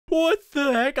What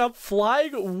the heck? I'm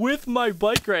flying with my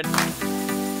bike right now.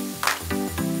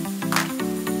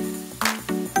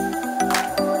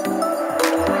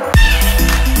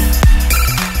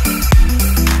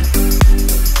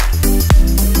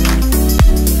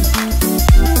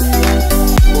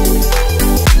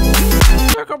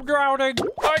 I'm drowning.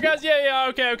 Alright guys,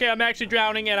 okay, I'm actually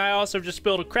drowning, and I also just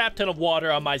spilled a crap ton of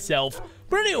water on myself.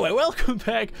 But anyway, welcome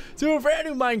back to a brand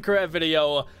new Minecraft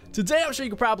video. Today, I'm sure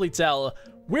you can probably tell,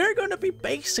 we're gonna be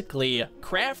basically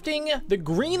crafting the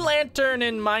Green Lantern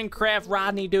in Minecraft.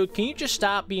 Rodney, dude, can you just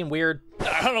stop being weird?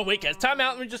 I don't know, wait guys, time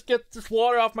out, let me just get this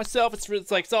water off myself. It's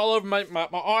like, it's all over my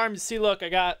arm. You see, look, I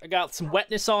got some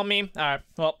wetness on me. Alright,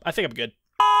 well, I think I'm good.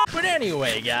 But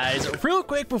anyway, guys, real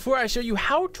quick before I show you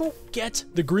how to get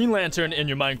the Green Lantern in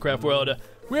your Minecraft world,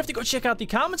 we have to go check out the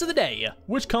comments of the day,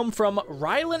 which come from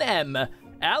Rylan M,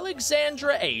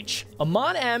 Alexandra H,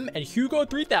 Amon M, and Hugo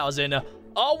 3000,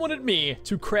 all wanted me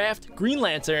to craft Green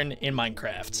Lantern in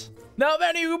Minecraft. Now, if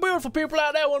any of you beautiful people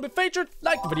out there want to be featured,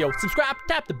 like the video, subscribe,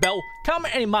 tap the bell,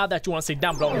 comment any mod that you want to see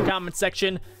down below in the comment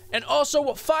section, and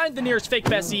also find the nearest fake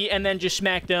Bessie and then just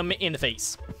smack them in the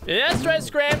face. That's right,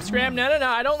 Scram, no,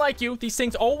 I don't like you. These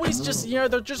things always just, you know,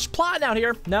 they're just plotting out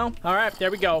here. No? Alright,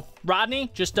 there we go. Rodney,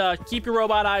 just keep your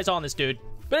robot eyes on this dude.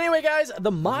 But anyway, guys,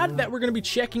 the mod that we're going to be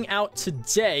checking out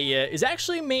today is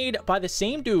actually made by the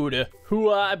same dude who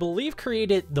I believe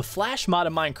created the Flash mod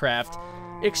of Minecraft,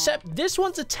 except this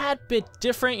one's a tad bit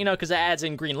different, you know, because it adds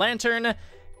in Green Lantern.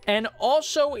 And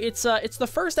also, it's the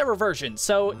first ever version,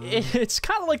 so it's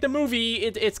kind of like the movie.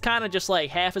 It's kind of just like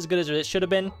half as good as it should have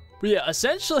been. But yeah,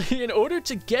 essentially, in order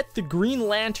to get the Green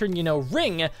Lantern, you know,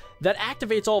 ring that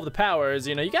activates all of the powers,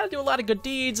 you know, you gotta do a lot of good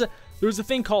deeds. There's a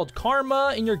thing called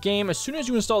karma in your game as soon as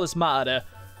you install this mod.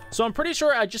 So I'm pretty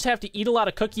sure I just have to eat a lot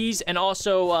of cookies and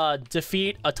also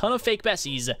defeat a ton of fake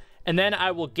Bessies, and then I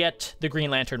will get the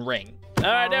Green Lantern ring.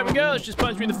 Alright, there we go. Let's just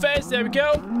punch me in the face. There we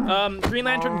go. Green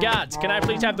Lantern gods, can I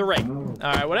please have the ring?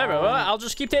 Alright, whatever. Well, I'll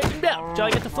just keep taking them down until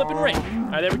I get the flipping ring.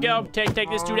 Alright, there we go. Take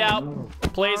this dude out.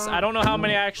 Please. I don't know how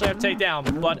many I actually have to take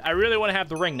down, but I really want to have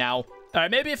the ring now. Alright,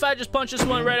 maybe if I just punch this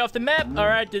one right off the map.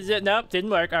 Alright, nope,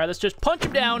 didn't work. Alright, let's just punch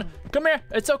him down. Come here.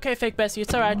 It's okay, fake Bessie.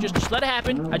 It's alright. Just let it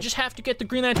happen. I just have to get the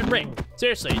Green Lantern ring.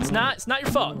 Seriously, it's not your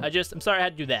fault. I'm sorry I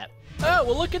had to do that. Oh,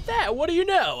 well, look at that. What do you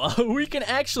know? We can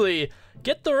actually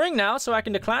get the ring now, so I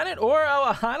can decline it, or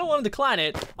I don't want to decline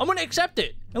it. I'm going to accept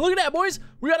it. And look at that, boys.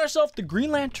 We got ourselves the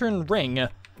Green Lantern ring.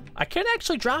 I can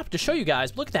actually drop it to show you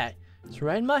guys. Look at that. It's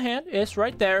right in my hand. It's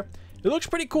right there. It looks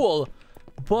pretty cool.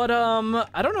 But,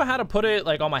 I don't know how to put it,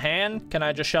 like, on my hand. Can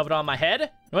I just shove it on my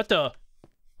head? What the?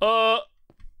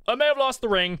 I may have lost the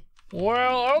ring.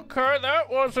 Well, okay, that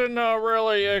wasn't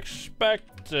really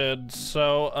expected.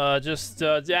 So, just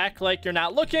act like you're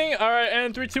not looking. All right,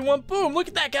 and 3, 2, 1, boom. Look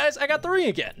at that, guys. I got the ring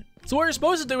again. So what you're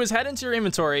supposed to do is head into your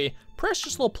inventory, press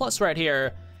this little plus right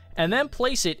here, and then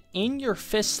place it in your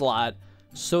fist slot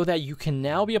so that you can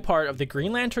now be a part of the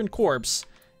Green Lantern Corps.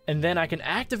 And then I can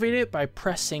activate it by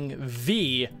pressing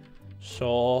V.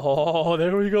 So,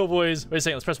 there we go, boys. Wait a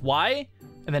second, let's press Y.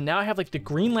 And then now I have, like, the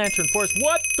Green Lantern Force.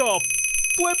 What the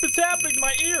flip is happening to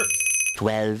my ears?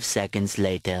 12 seconds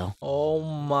later. Oh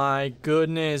my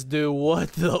goodness, dude.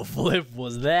 What the flip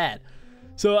was that?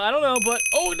 So, I don't know, but...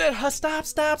 Oh,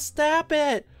 stop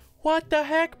it. What the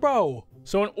heck, bro?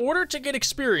 So, in order to get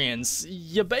experience,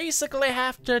 you basically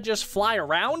have to just fly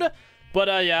around.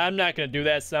 But, yeah, I'm not gonna do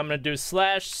that, so I'm gonna do /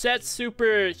 set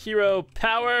superhero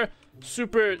power,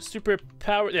 super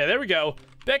power. Yeah, there we go.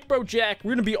 BeckBroJack,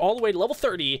 we're gonna be all the way to level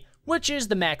 30, which is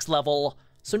the max level.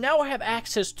 So now I have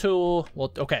access to,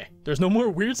 well, okay, there's no more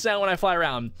weird sound when I fly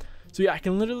around. So yeah, I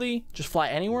can literally just fly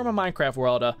anywhere in my Minecraft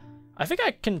world. I think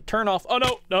I can turn off, oh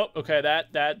no, okay,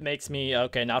 that makes me,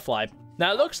 okay, not fly.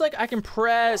 Now it looks like I can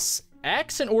press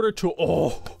X in order to,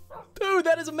 oh, dude,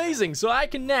 that is amazing. So I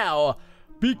can now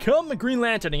become the Green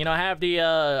Lantern. You know, I have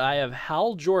I have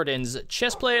Hal Jordan's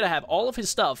chest plate, I have all of his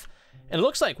stuff. And it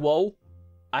looks like, whoa,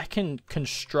 I can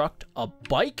construct a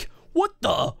bike? What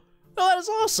the? Oh, that is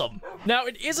awesome. Now,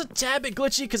 it is a tad bit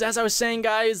glitchy, because as I was saying,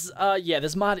 guys, yeah,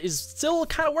 this mod is still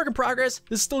kind of work in progress.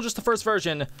 This is still just the first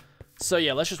version. So,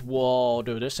 yeah, let's just, whoa,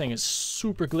 dude, this thing is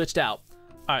super glitched out.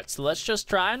 All right, so let's just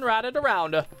try and ride it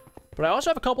around. But I also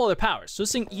have a couple other powers. So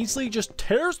this thing easily just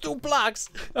tears through blocks.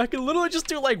 I can literally just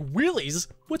do, like, wheelies.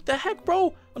 What the heck,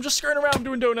 bro? I'm just skirting around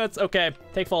doing donuts. Okay,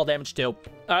 take fall damage, too. All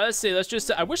right, let's see. Let's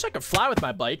just, I wish I could fly with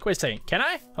my bike. Wait a second. Can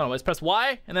I? Hold on, let's press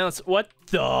Y. And then let's, what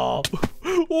the?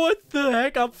 What the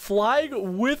heck? I'm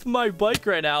flying with my bike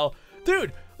right now.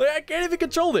 Dude, like, I can't even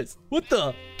control this. What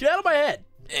the? Get out of my head.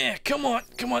 Come on,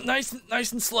 nice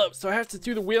and slow. So I have to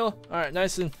do the wheel. All right,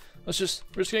 nice and we're just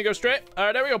gonna go straight. All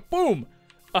right, there we go. Boom.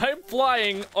 I'm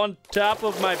flying on top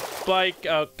of my bike.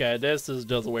 Okay, this is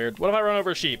just weird. What if I run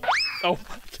over a sheep? Oh,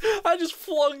 I just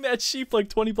flung that sheep like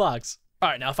 20 blocks. All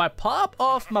right, now if I pop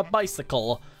off my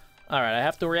bicycle, all right, I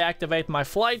have to reactivate my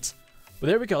flight. Well,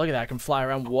 there we go. Look at that. I can fly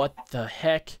around. What the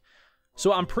heck?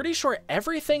 So I'm pretty sure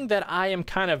everything that I am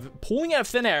kind of pulling out of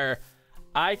thin air,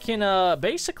 I can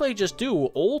basically just do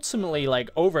ultimately like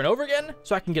over and over again.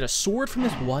 So I can get a sword from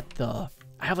this. What the?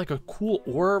 I have like a cool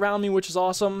aura around me, which is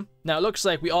awesome. Now it looks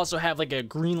like we also have like a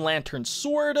Green Lantern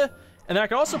sword. And then I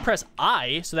can also press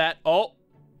I so that, oh,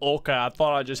 okay, I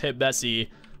thought I just hit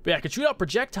Bessie. But yeah, I can shoot out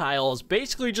projectiles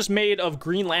basically just made of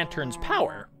Green Lantern's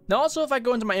power. Now also if I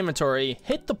go into my inventory,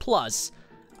 hit the plus,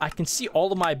 I can see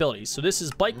all of my abilities. So this is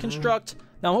Bike Construct.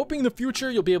 Now I'm hoping in the future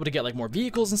you'll be able to get like more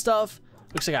vehicles and stuff.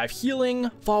 Looks like I have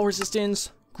healing, fall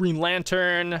resistance, Green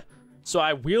Lantern. So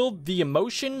I wield the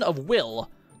emotion of will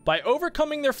by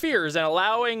overcoming their fears and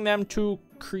allowing them to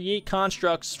create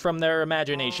constructs from their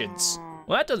imaginations.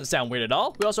 Well, that doesn't sound weird at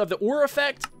all. We also have the aura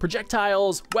effect,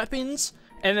 projectiles, weapons,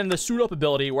 and then the suit up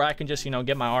ability where I can just, you know,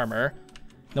 get my armor.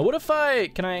 Now, what if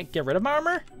can I get rid of my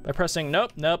armor? By pressing,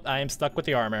 nope, I am stuck with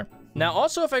the armor. Now,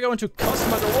 also, if I go into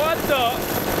customizer, what the?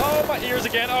 Oh, my ears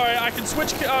again. All right, I can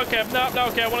switch. Okay, no,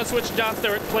 okay, I want to switch to John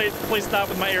Stewart. Please stop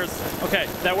with my ears. Okay,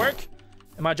 did that work?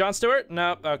 Am I John Stewart?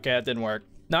 No, okay, that didn't work.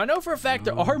 Now, I know for a fact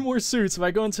there are more suits. If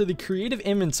I go into the creative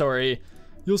inventory,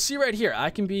 you'll see right here, I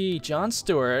can be John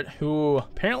Stewart, who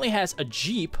apparently has a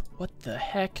Jeep. What the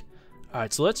heck? All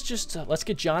right, so let's just, let's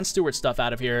get John Stewart stuff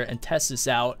out of here and test this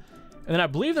out. And then I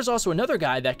believe there's also another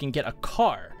guy that can get a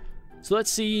car. So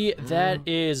let's see, that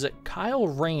is Kyle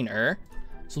Rayner.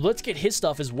 So let's get his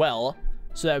stuff as well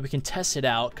so that we can test it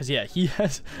out. Because, yeah, he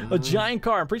has a giant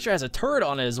car. I'm pretty sure it has a turret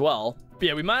on it as well. But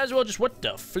yeah, we might as well just, what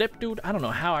the flip, dude? I don't know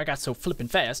how I got so flipping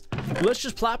fast. But let's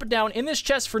just plop it down in this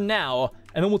chest for now,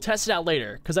 and then we'll test it out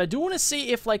later. Because I do want to see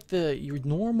if, like, your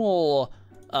normal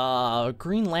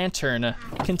Green Lantern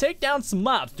can take down some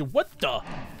mobs. Dude, what the?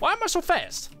 Why am I so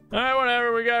fast? All right,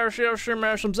 whatever. We got ourselves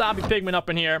some zombie pigmen up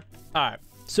in here. All right,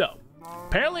 so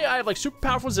apparently I have, like, super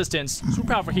powerful resistance, super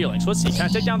powerful healing. So let's see. Can I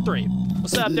take down 3?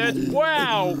 What's up, dude?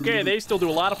 Wow. Okay, they still do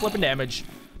a lot of flipping damage.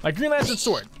 My Green Lantern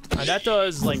sword. That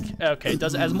does, like, okay, it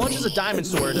does as much as a diamond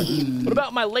sword. What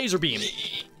about my laser beam?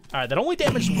 All right, that only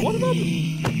damaged one of them?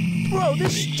 Bro,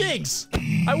 this stinks.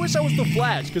 I wish I was the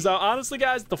Flash, because honestly,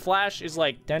 guys, the Flash is,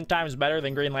 like, 10 times better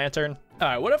than Green Lantern. All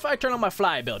right, what if I turn on my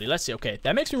fly ability? Let's see. Okay,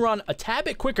 that makes me run a tad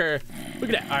bit quicker. Look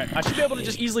at that. All right, I should be able to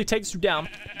just easily take this dude down.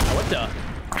 What the?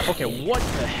 Okay, what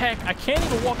the heck? I can't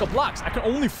even walk up blocks. I can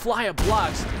only fly up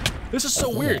blocks. This is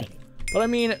so weird. But I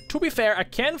mean, to be fair, I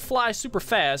can fly super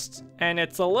fast, and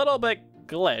it's a little bit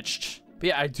glitched. But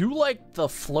yeah, I do like the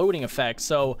floating effect.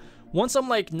 So once I'm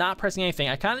like not pressing anything,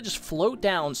 I kind of just float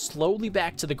down slowly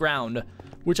back to the ground,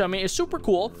 which I mean is super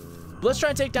cool. But let's try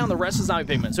and take down the rest of the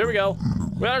zombie pigments. Here we go.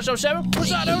 We got ourselves 7. Push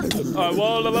that, dude. All right,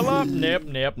 whoa,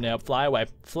 nope. Fly away.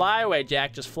 Fly away,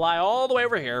 Jack. Just fly all the way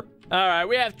over here. All right,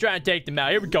 we have to try and take them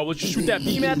out. Here we go. Let's just shoot that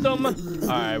beam at them. All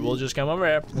right, we'll just come over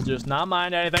here. We'll just not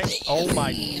mind anything. Oh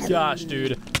my gosh,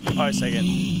 dude. All right, second.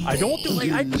 I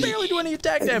barely do any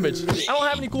attack damage. I don't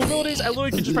have any cool abilities. I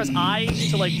literally can just press I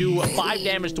to like do 5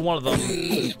 damage to one of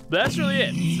them. But that's really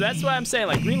it. So that's why I'm saying,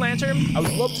 like, Green Lantern, I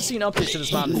would love to see an update to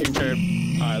this mod in the future.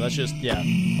 All right, let's just, yeah.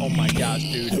 Oh my gosh,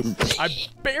 dude. I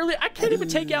can't even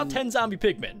take out 10 zombie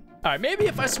pigmen. All right, maybe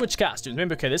if I switch costumes,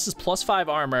 maybe, okay, this is +5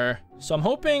 armor. So I'm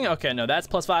hoping, okay, no, that's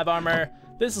 +5 armor.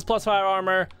 This is +5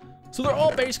 armor. So they're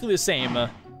all basically the same.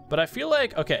 But I feel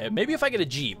like, okay, maybe if I get a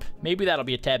Jeep, maybe that'll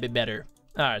be a tad bit better.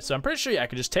 All right, so I'm pretty sure, yeah, I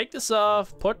could just take this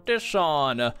off, put this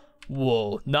on.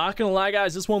 Whoa, not gonna lie,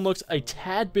 guys, this one looks a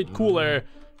tad bit cooler.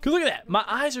 Because look at that, my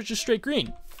eyes are just straight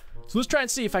green. So let's try and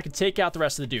see if I can take out the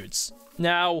rest of the dudes.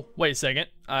 Now, wait a second.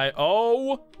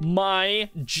 Oh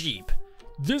my Jeep.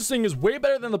 This thing is way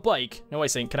better than the bike. No, wait a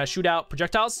second. Can I shoot out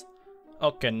projectiles?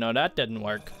 Okay, no, that didn't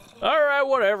work. All right,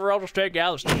 whatever. I'll just take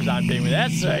out the things I'm doing.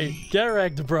 That's right. Get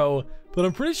wrecked, bro. But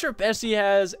I'm pretty sure Bessie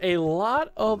has a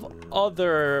lot of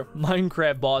other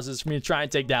Minecraft bosses for me to try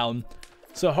and take down.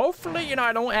 So hopefully, you know,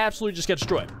 I don't absolutely just get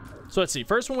destroyed. So let's see.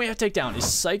 First one we have to take down is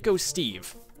Psycho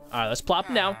Steve. All right, let's plop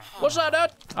him down. What's that,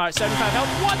 dude? All right, 75 health.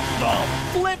 What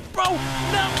the flip, bro?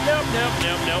 No.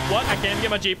 What? I can't get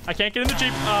my Jeep. I can't get in the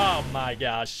Jeep. Oh, my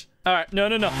gosh. All right, no.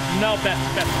 No,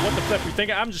 Beth, what the flip? You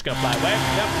think I'm just going to fly away?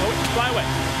 Yep, no, fly away.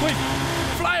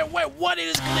 Please, fly away. What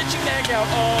is glitching that out?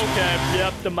 Okay,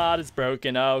 yep, the mod is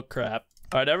broken. Oh, crap.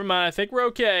 All right, never mind. I think we're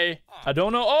okay. I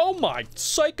don't know. Oh, my.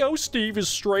 Psycho Steve is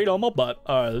straight on my butt.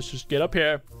 All right, let's just get up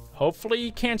here. Hopefully,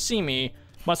 he can't see me.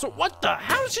 My sword. What the?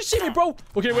 How did she see me, bro?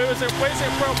 Okay, wait a second,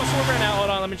 bro. My sword ran out. Hold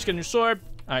on, let me just get a new sword.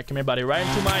 All right, come here, buddy. Right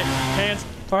into my hands.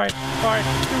 All right,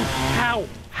 dude.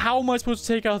 How am I supposed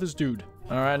to take out this dude?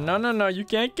 All right, no, you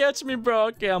can't catch me, bro.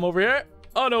 Okay, I'm over here.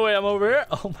 Oh, no way, I'm over here.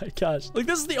 Oh my gosh. Like,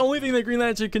 this is the only thing that Green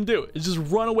Lantern can do, is just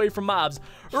run away from mobs.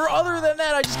 Or other than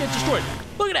that, I just get destroyed.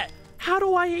 Look at that. How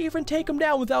do I even take him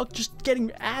down without just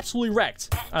getting absolutely wrecked?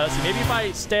 All right, let's see. Maybe if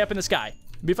I stay up in the sky.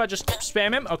 Maybe if I just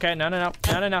spam him. Okay, no.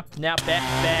 Now,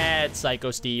 bad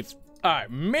Psycho Steve. All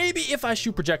right, maybe if I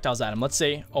shoot projectiles at him. Let's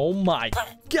see. Oh my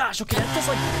gosh. Okay, that does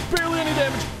like barely any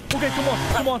damage. Okay, come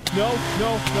on. No.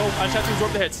 I just have to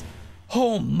absorb the hits.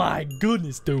 Oh my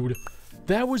goodness, dude.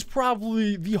 That was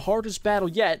probably the hardest battle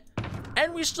yet.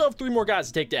 And we still have 3 more guys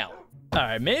to take down. All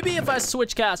right, maybe if I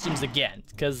switch costumes again.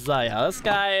 Because this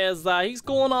guy is, he's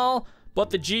cool and all. But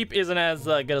the Jeep isn't as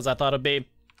good as I thought it'd be.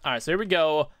 All right, so here we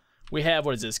go. We have,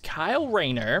 what is this? Kyle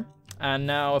Rayner. And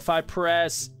now if I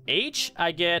press H,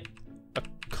 I get a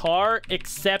car,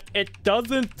 except it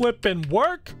doesn't flip and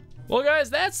work. Well, guys,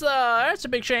 that's a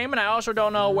big shame. And I also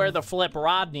don't know where the Flip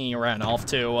Rodney ran off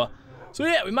to. So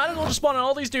yeah, we might as well just spawn on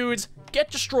all these dudes, get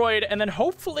destroyed, and then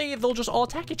hopefully they'll just all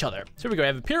attack each other. So here we go. We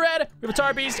have a Pierad, we have a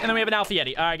Tar Beast, and then we have an Alpha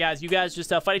Yeti. All right, guys, you guys just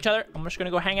fight each other. I'm just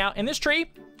gonna go hang out in this tree.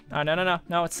 Oh, no,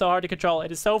 it's so hard to control.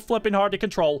 It is so flipping hard to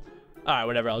control. All right,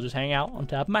 whatever. I'll just hang out on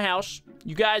top of my house.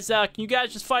 You guys, can you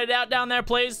guys just fight it out down there,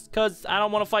 please? Because I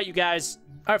don't want to fight you guys.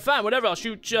 All right, fine, whatever. I'll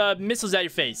shoot missiles at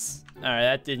your face. All right,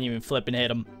 that didn't even flip and hit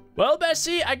him. Well,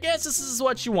 Bessie, I guess this is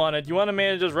what you wanted. You wanted me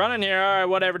to just run in here. All right,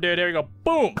 whatever, dude. Here we go.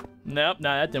 Boom. Nope, no,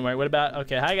 that didn't work. What about,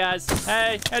 okay, hi, guys.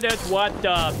 Hey, dude, what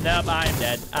the? Nope, I'm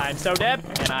dead. I'm so dead,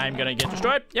 and I'm gonna get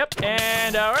destroyed. Yep,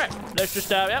 and all right. Let's just,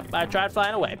 yep, I tried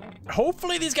flying away.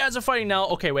 Hopefully these guys are fighting now.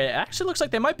 Okay, wait, it actually looks like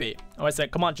they might be. Oh, I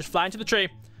said, come on, just fly into the tree.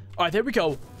 All right, there we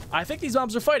go. I think these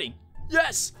mobs are fighting.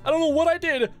 Yes, I don't know what I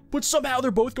did, but somehow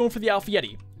they're both going for the Alpha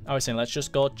Yeti. I was saying, let's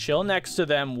just go chill next to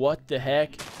them. What the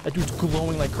heck? That dude's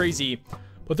glowing like crazy.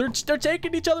 But they're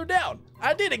taking each other down.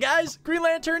 I did it, guys. Green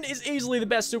Lantern is easily the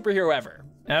best superhero ever.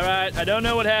 All right, I don't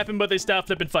know what happened, but they stopped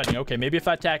flipping fighting. Okay, maybe if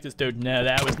I attack this dude. No,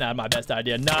 that was not my best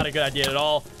idea. Not a good idea at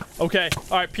all. Okay,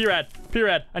 all right,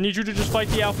 Pierad, I need you to just fight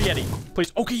the Alpha Yeti,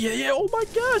 please. Okay, yeah. Oh my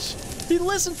gosh, he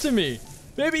listened to me.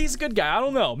 Maybe he's a good guy. I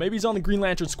don't know. Maybe he's on the Green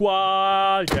Lantern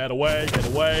squad. Get away.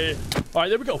 All right,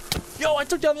 there we go. Yo, I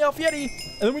took down the Alpha Yeti,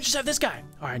 and then we just have this guy.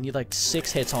 All right, I need like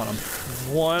 6 hits on him.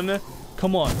 1.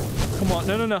 Come on.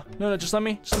 No, just let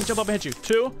me jump up and hit you.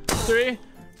 2, 3,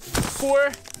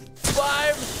 4,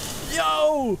 5.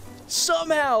 Yo,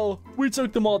 somehow we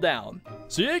took them all down.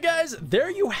 So yeah, guys,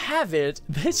 there you have it.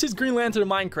 This is Green Lantern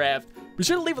Minecraft. Be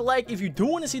sure to leave a like if you do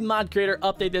want to see the mod creator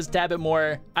update this a tad bit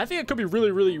more. I think it could be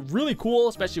really cool,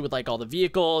 especially with like all the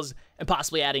vehicles and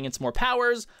possibly adding in some more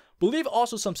powers. But leave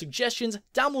also some suggestions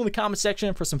down below in the comment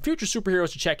section for some future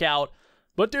superheroes to check out.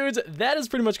 But dudes, that is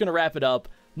pretty much going to wrap it up.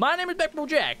 My name is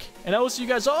BeckBroJack, and I will see you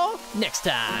guys all next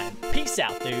time. Peace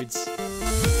out, dudes.